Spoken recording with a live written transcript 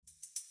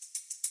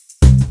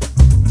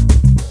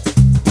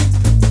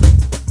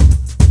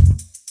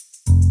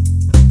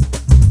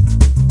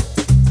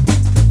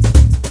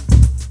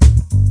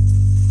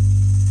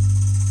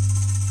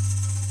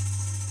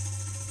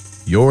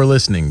You're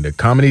listening to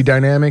Comedy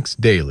Dynamics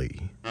Daily.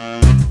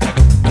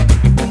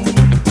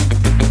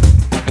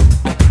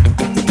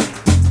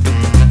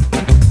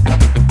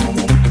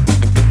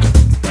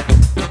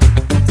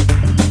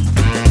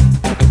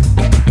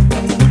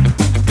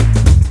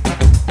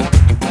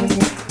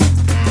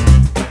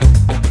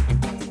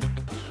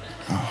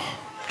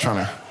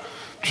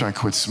 Trying to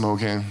quit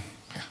smoking.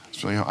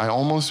 I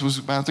almost was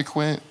about to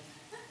quit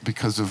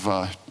because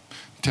of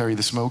Terry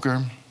the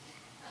Smoker.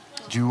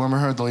 Do you remember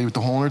her, the lady with the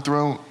hole in her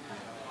throat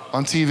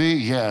on TV?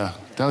 Yeah,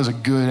 that was a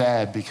good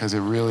ad because it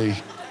really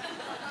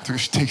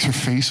she takes her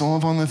face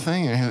off on the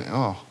thing.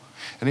 And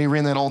they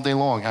ran that all day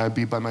long. I'd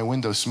be by my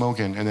window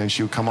smoking, and then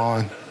she would come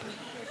on.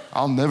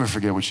 I'll never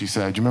forget what she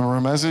said. Do you remember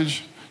her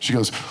message? She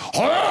goes,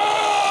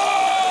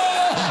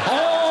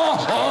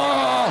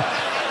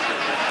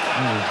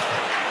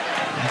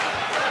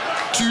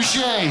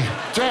 Touche,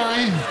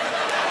 Terry.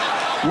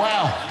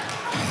 Wow.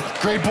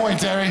 Great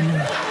point, Terry.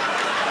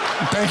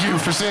 Thank you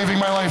for saving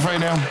my life right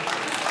now.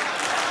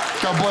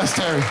 God bless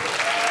Terry.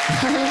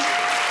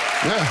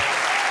 Yeah,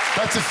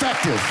 that's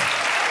effective.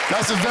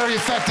 That's a very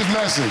effective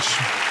message.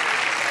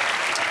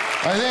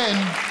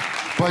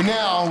 But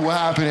now what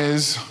happened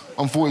is,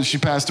 unfortunately, she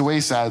passed away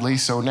sadly,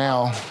 so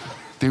now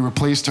they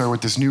replaced her with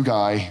this new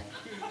guy.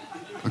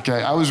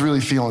 Okay, I was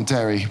really feeling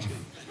Terry.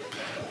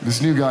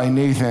 This new guy,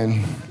 Nathan.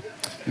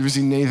 You ever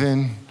seen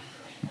Nathan?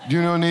 Do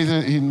you know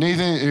Nathan?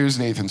 Here's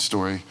Nathan's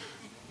story.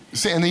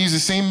 And they use the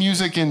same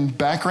music and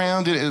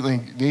background.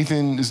 Like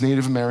Nathan is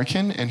Native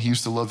American, and he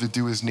used to love to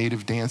do his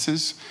native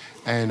dances.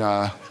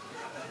 And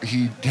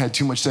he had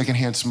too much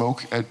secondhand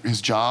smoke at his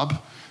job,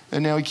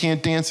 and now he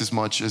can't dance as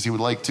much as he would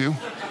like to.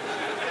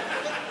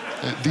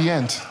 At the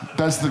end.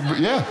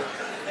 Yeah.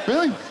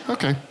 Really?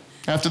 Okay.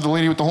 After the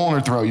lady with the hole in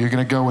her throat, you're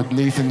gonna go with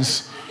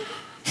Nathan's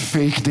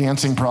fake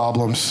dancing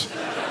problems.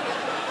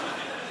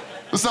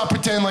 Let's not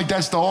pretend like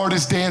that's the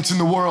hardest dance in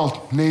the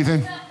world,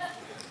 Nathan.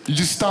 You're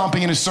just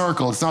stomping in a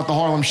circle. It's not the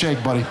Harlem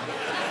Shake, buddy.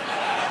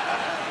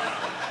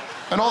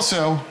 And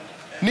also,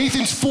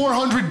 Nathan's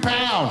 400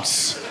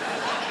 pounds.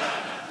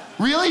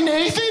 Really,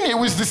 Nathan? It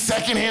was the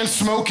secondhand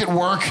smoke at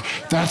work.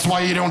 That's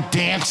why you don't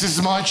dance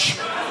as much?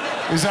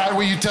 Is that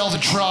what you tell the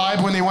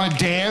tribe when they want to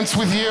dance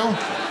with you?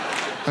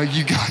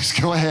 You guys,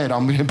 go ahead.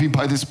 I'm gonna be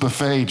by this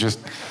buffet just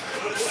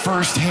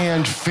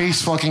first-hand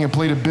face-fucking a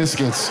plate of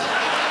biscuits.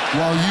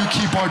 While you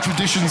keep our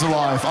traditions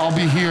alive, I'll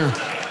be here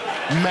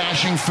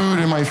mashing food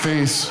in my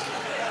face.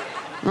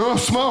 Oh,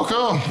 smoke,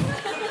 oh.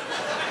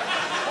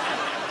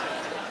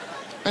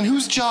 And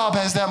whose job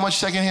has that much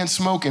secondhand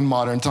smoke in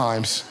modern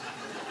times?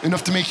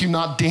 Enough to make you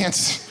not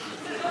dance?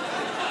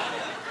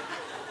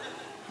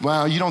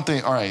 Well, you don't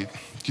think, all right,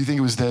 do you think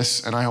it was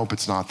this? And I hope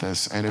it's not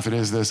this. And if it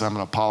is this, I'm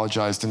gonna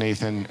apologize to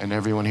Nathan and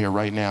everyone here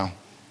right now.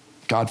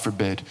 God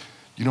forbid.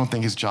 You don't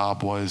think his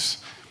job was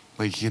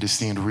like he had to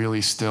stand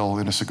really still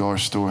in a cigar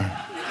store?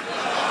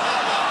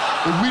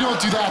 Like, we don't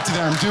do that to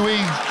them, do we?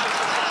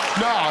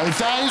 No, if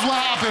that is what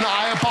happened,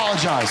 I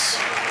apologize.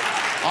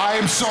 I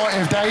am sorry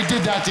if they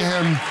did that to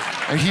him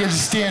and he had to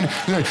stand,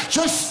 like,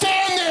 just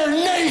stand there,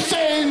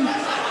 Nathan!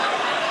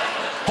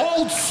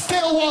 Hold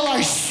still while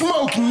I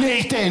smoke,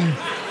 Nathan!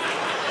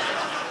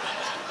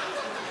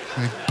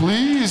 Like,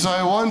 please,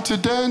 I want to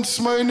dance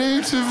my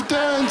native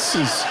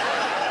dances.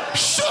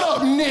 Shut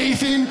up,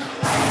 Nathan!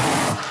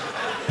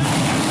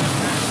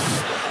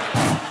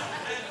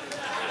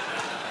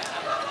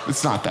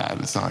 It's not that.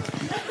 It's not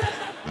gonna be that.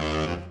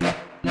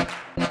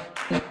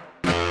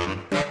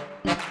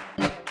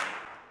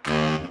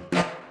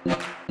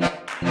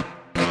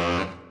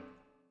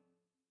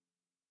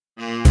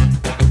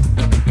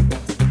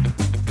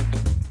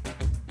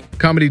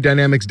 Comedy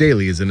Dynamics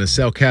Daily is an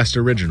Acelcast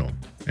original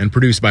and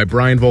produced by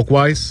Brian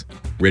Volkweiss,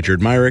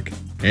 Richard Myrick,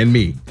 and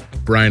me,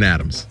 Brian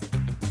Adams.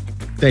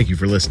 Thank you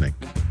for listening.